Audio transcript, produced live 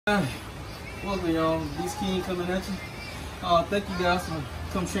Welcome y'all, BeastKing coming at you. Thank you guys for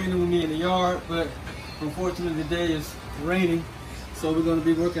come training with me in the yard, but unfortunately today is raining, so we're going to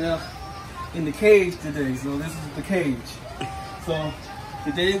be working out in the cage today. So this is the cage. So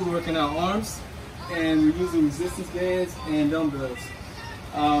today we're working out arms, and we're using resistance bands and dumbbells.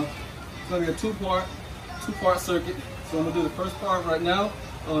 It's going to be a two-part circuit. So I'm going to do the first part right now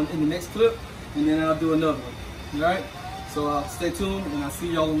in the next clip, and then I'll do another one. All right? So stay tuned, and I'll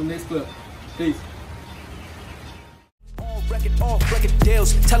see y'all on the next clip. Peace. Off record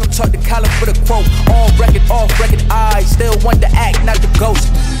deals, tell them talk to Colin for the quote. Off record, I still want to act, not the ghost.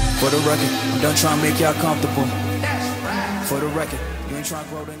 For the record, I'm done trying to make y'all comfortable. For the record, you ain't trying to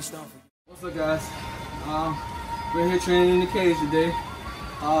grow any stuff. What's up, guys? We're here training in the cage today.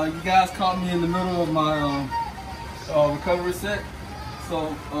 You guys caught me in the middle of my recovery set.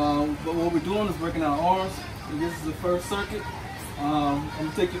 So but what we're doing is working out arms. And this is the first circuit. I'm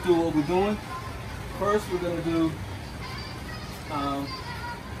gonna take you through what we're doing. First, we're gonna do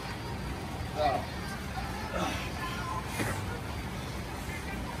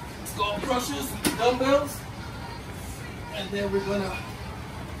skull crushers, dumbbells, and then we're gonna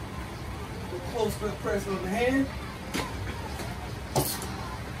do close grip press with the hand,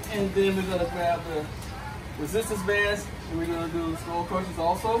 and then we're gonna grab the resistance bands, and we're gonna do skull crushers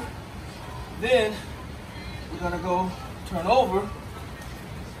also. Then we're gonna go turn over.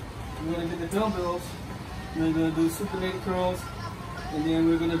 We're gonna get the dumbbells. We're gonna do supinated curls, and then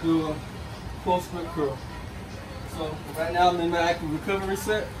we're gonna do a close grip curl. So right now I'm in my active recovery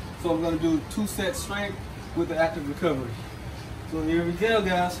set, so I'm gonna do 2 sets straight with the active recovery. So here we go,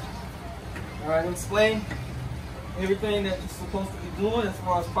 guys. All right, I'll explain everything that you're supposed to be doing as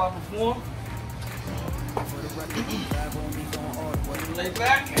far as proper form. Lay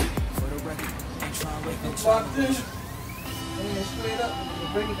back. Locked in, and then straight up,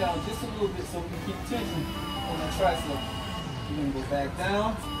 and break it down just a little bit so we can keep tension on that tricep. We're going to go back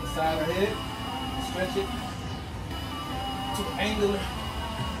down, the side of our head, and stretch it to an angle.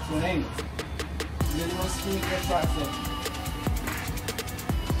 You really want to squeeze that tricep.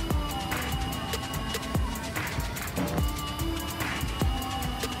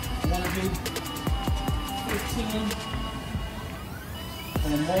 I want to do 15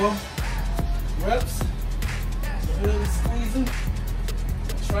 and more reps. Really squeezing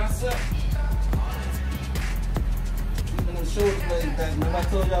the tricep. Keeping the shoulder blades back. Remember I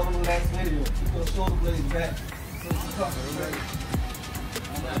told y'all in the last video, keep those shoulder blades back so it's comfortable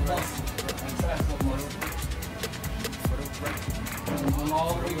on that muscle, that tricep muscle. And going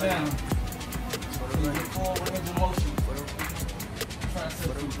all the way down. So you get full range of motion.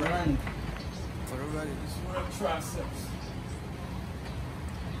 Triceps is burning. Work triceps.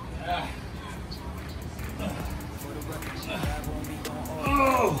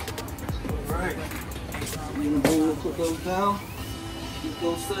 Oh! Alright. I'm going to put those down. Get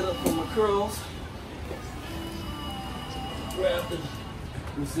those set up for my curls. Grab the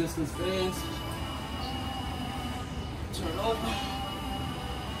resistance bands. Turn over.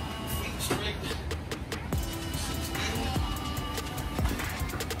 Feet straight.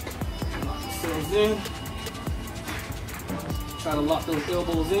 Lock yourselves in. Try to lock those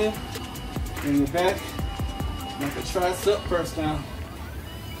elbows in. In your back. Like a tricep press down.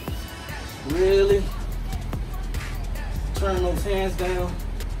 Really turn those hands down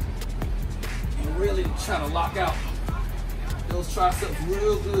and really try to lock out those triceps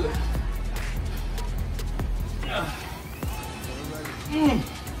real good.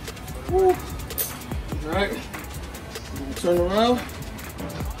 Woo. All right, turn around.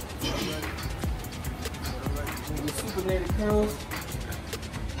 Supinated curls.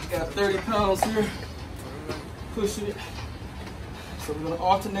 We got 30 pounds here. Pushing it. So we're going to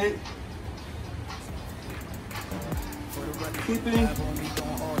alternate. Keeping the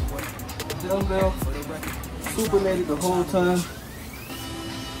dumbbell supinated the whole time.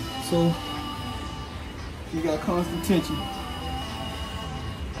 So you got constant tension.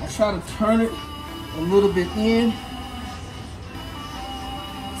 I try to turn it a little bit in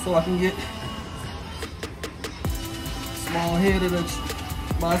so I can get small head of the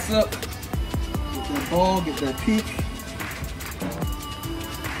bicep. Get that ball, get that peak.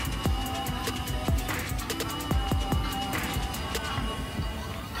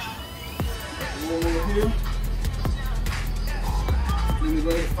 One over here. Then we go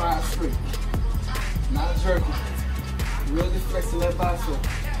to 5 straight. Not jerking. Really flexing that bicep.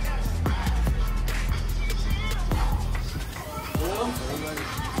 Well,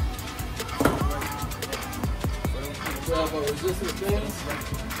 grab our resistance bands.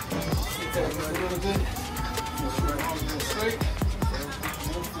 Sit that just a little bit. Make sure your arms go straight.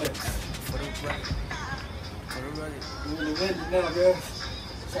 You're in the wind now, guys.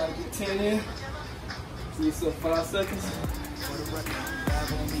 Try to get 10 in. Give yourself 5 seconds. For the record,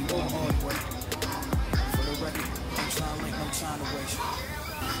 grab on me, go all the way. For the record, I'm trying to link, I'm trying to waste.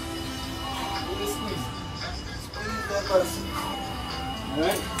 Squeeze that person.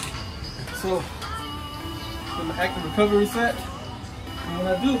 Alright? So, in the active recovery set, and what I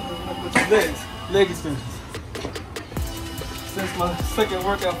do is I put your leg extensions. Since my second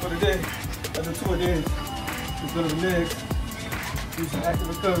workout for the day, I do 2 a day instead of the legs. Do some active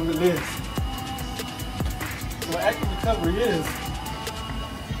recovery with legs. So what active recovery is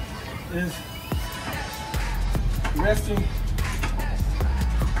resting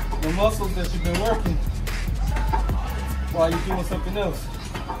the muscles that you've been working while you're doing something else.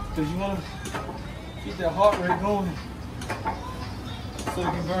 Because you want to keep that heart rate going so you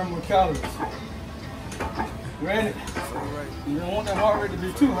can burn more calories. Granted, you don't want that heart rate to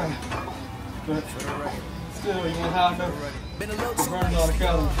be too high, but still you want high enough to burn a lot of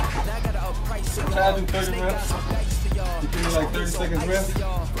calories. So I do 30 reps. You give me like 30 seconds rest.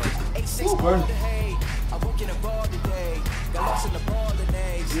 Ooh, burn.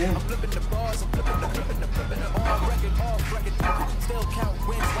 Yeah.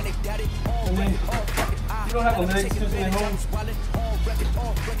 And then, you don't have a leg extension at home.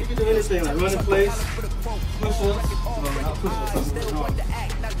 You can do anything like running plates, push-ups, not push-ups,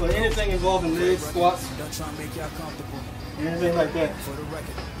 but anything involving legs, squats, anything like that.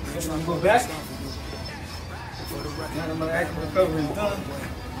 And then go back. Now that my active recovery is done,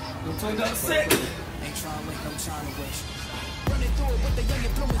 we'll take another set.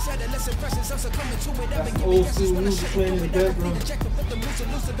 That's old school music playing in the background.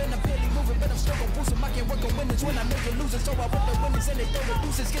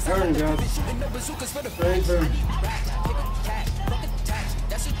 Burn, guys. Straight burn.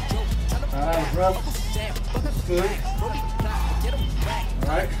 Alright, rough. Good.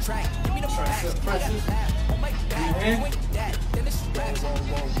 Alright. Tricep presses. In.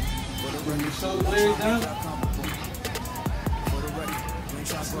 Bring your shoulder blades down.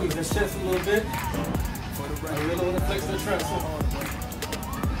 Squeeze the chest a little bit. I really want to flex the tricep.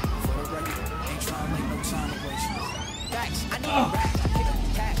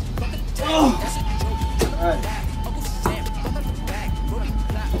 Alright.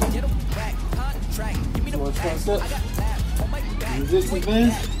 More triceps. Resistance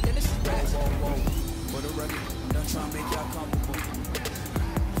bands.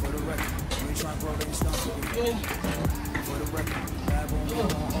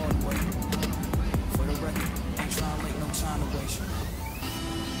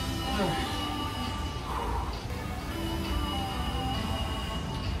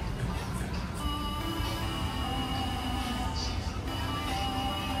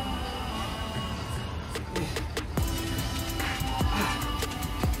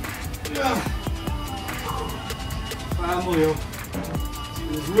 Five more, yo.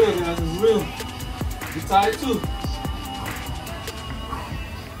 It's real, guys. It's real. Be tired too.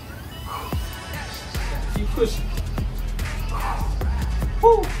 Keep pushing.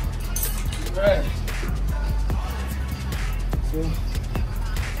 Woo! Right. So,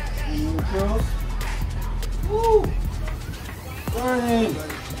 more curls. Woo! Burning.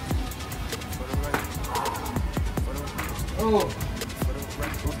 Oh.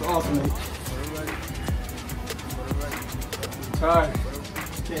 What's the alternate? Tired.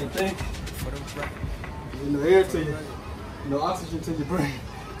 Can't think. There's no air to you. No oxygen to your brain.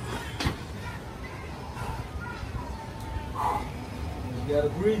 You gotta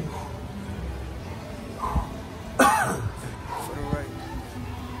breathe. For the record.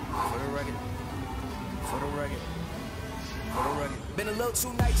 For the record. For the record. For the record. Been a little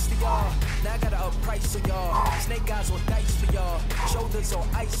too nice to y'all. Now I gotta up price for y'all. Snake eyes on dice for y'all. Shoulders on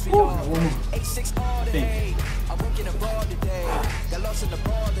ice for y'all. 8-6 all day. I'm working abroad today. Got lost in the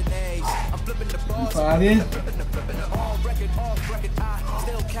ball days. I'm flipping the balls. Flipping off record. I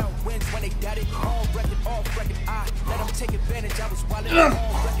still count wins when they got it. Off record. I let them take advantage. I was wildin'.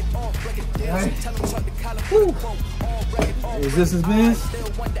 Off record deals. Tell them talk to collar for the quote. Off record. Resistance bands.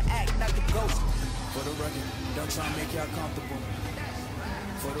 Still want to act, not the ghost. For the record, don't try to make y'all comfortable.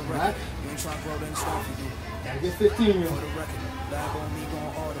 For the record, you ain't trying to grow them stuff for you. Gotta get 15, yo. For the record, lab on me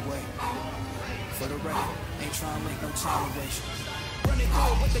going all the way. For the record, ain't trying to make no time waste. Running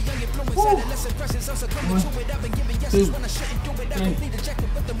through with the young influence, adolescent pressures, I'm succumbing to it. I've been giving yeses when I shouldn't do it. I don't need to check it,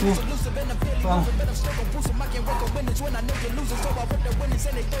 but the moves elusive and I'm barely moving, but I'm still gon' boost them. I can't work on winners when I know you're losing, so I work the winners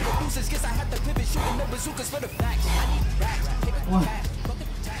and they throw the losers. Guess I have to pivot, shooting no bazookas for the facts. I need facts. 1,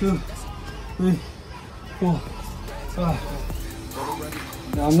 2, 3, 4, 5.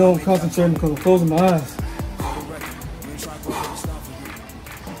 Now, I know I'm concentrating because I'm closing my eyes.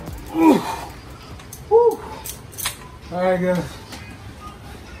 Woo. Woo. All right, guys.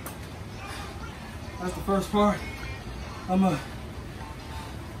 That's the first part. I'm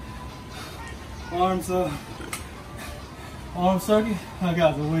arm circuit. Oh,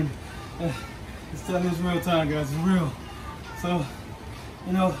 guys, I'm winning. It's telling it's real time, guys. It's real. So,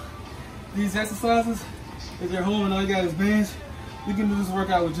 you know, these exercises, if you're home and all you got is bands, you can do this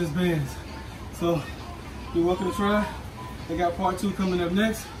workout with just bands. So, you're welcome to try. I got part 2 coming up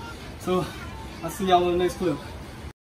next. So, I'll see y'all in the next clip.